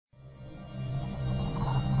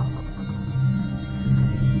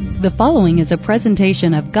The following is a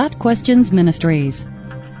presentation of Got Questions Ministries.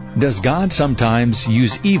 Does God sometimes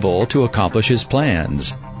use evil to accomplish His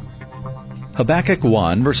plans? Habakkuk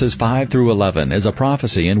 1 verses 5 through 11 is a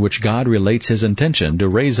prophecy in which God relates His intention to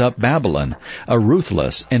raise up Babylon, a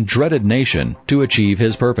ruthless and dreaded nation, to achieve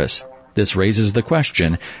His purpose. This raises the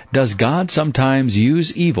question, does God sometimes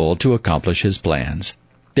use evil to accomplish His plans?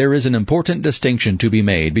 There is an important distinction to be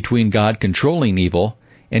made between God controlling evil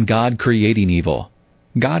and God creating evil.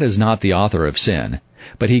 God is not the author of sin,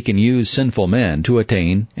 but He can use sinful men to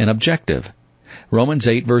attain an objective. Romans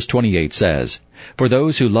 8 verse 28 says, "For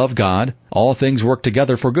those who love God, all things work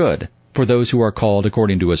together for good, for those who are called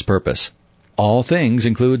according to His purpose." All things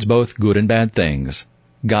includes both good and bad things.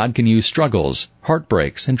 God can use struggles,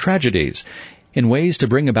 heartbreaks, and tragedies in ways to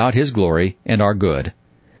bring about His glory and our good.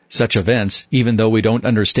 Such events, even though we don't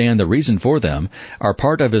understand the reason for them, are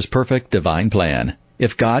part of His perfect divine plan.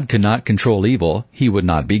 If God could not control evil, He would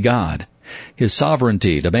not be God. His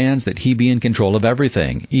sovereignty demands that He be in control of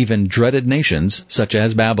everything, even dreaded nations such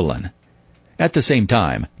as Babylon. At the same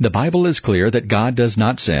time, the Bible is clear that God does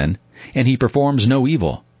not sin, and He performs no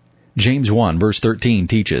evil. James 1 verse 13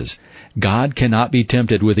 teaches, "God cannot be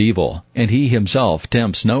tempted with evil, and He Himself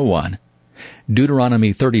tempts no one."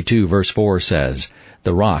 Deuteronomy 32 verse 4 says,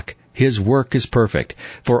 "The rock, His work is perfect,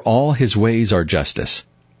 for all His ways are justice."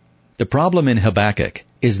 The problem in Habakkuk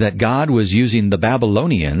is that God was using the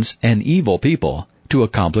Babylonians, an evil people, to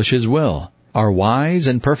accomplish His will. Our wise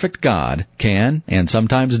and perfect God can, and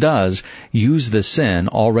sometimes does, use the sin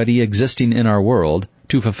already existing in our world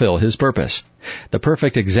to fulfill His purpose. The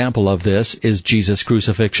perfect example of this is Jesus'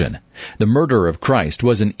 crucifixion. The murder of Christ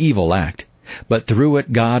was an evil act, but through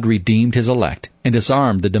it God redeemed His elect and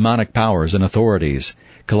disarmed the demonic powers and authorities.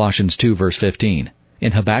 Colossians 2 verse 15.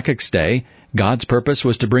 In Habakkuk's day, God's purpose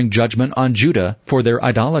was to bring judgment on Judah for their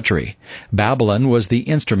idolatry. Babylon was the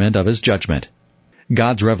instrument of His judgment.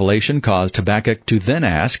 God's revelation caused Habakkuk to then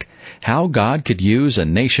ask how God could use a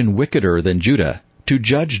nation wickeder than Judah to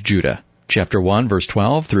judge Judah. Chapter 1 verse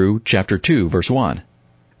 12 through chapter 2 verse 1.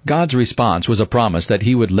 God's response was a promise that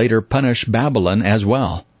He would later punish Babylon as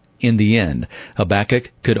well. In the end,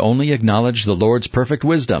 Habakkuk could only acknowledge the Lord's perfect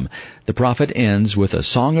wisdom. The prophet ends with a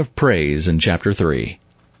song of praise in chapter 3.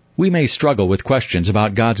 We may struggle with questions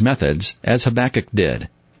about God's methods, as Habakkuk did.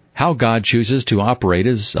 How God chooses to operate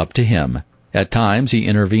is up to Him. At times He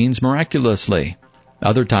intervenes miraculously.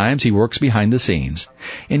 Other times He works behind the scenes.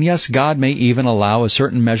 And yes, God may even allow a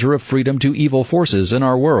certain measure of freedom to evil forces in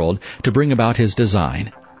our world to bring about His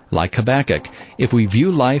design. Like Habakkuk, if we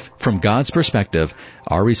view life from God's perspective,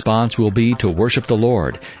 our response will be to worship the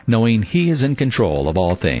Lord, knowing He is in control of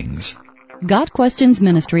all things. Got Questions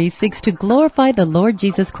Ministries seeks to glorify the Lord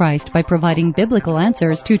Jesus Christ by providing biblical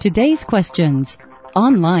answers to today's questions.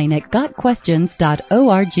 Online at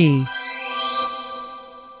GotQuestions.org.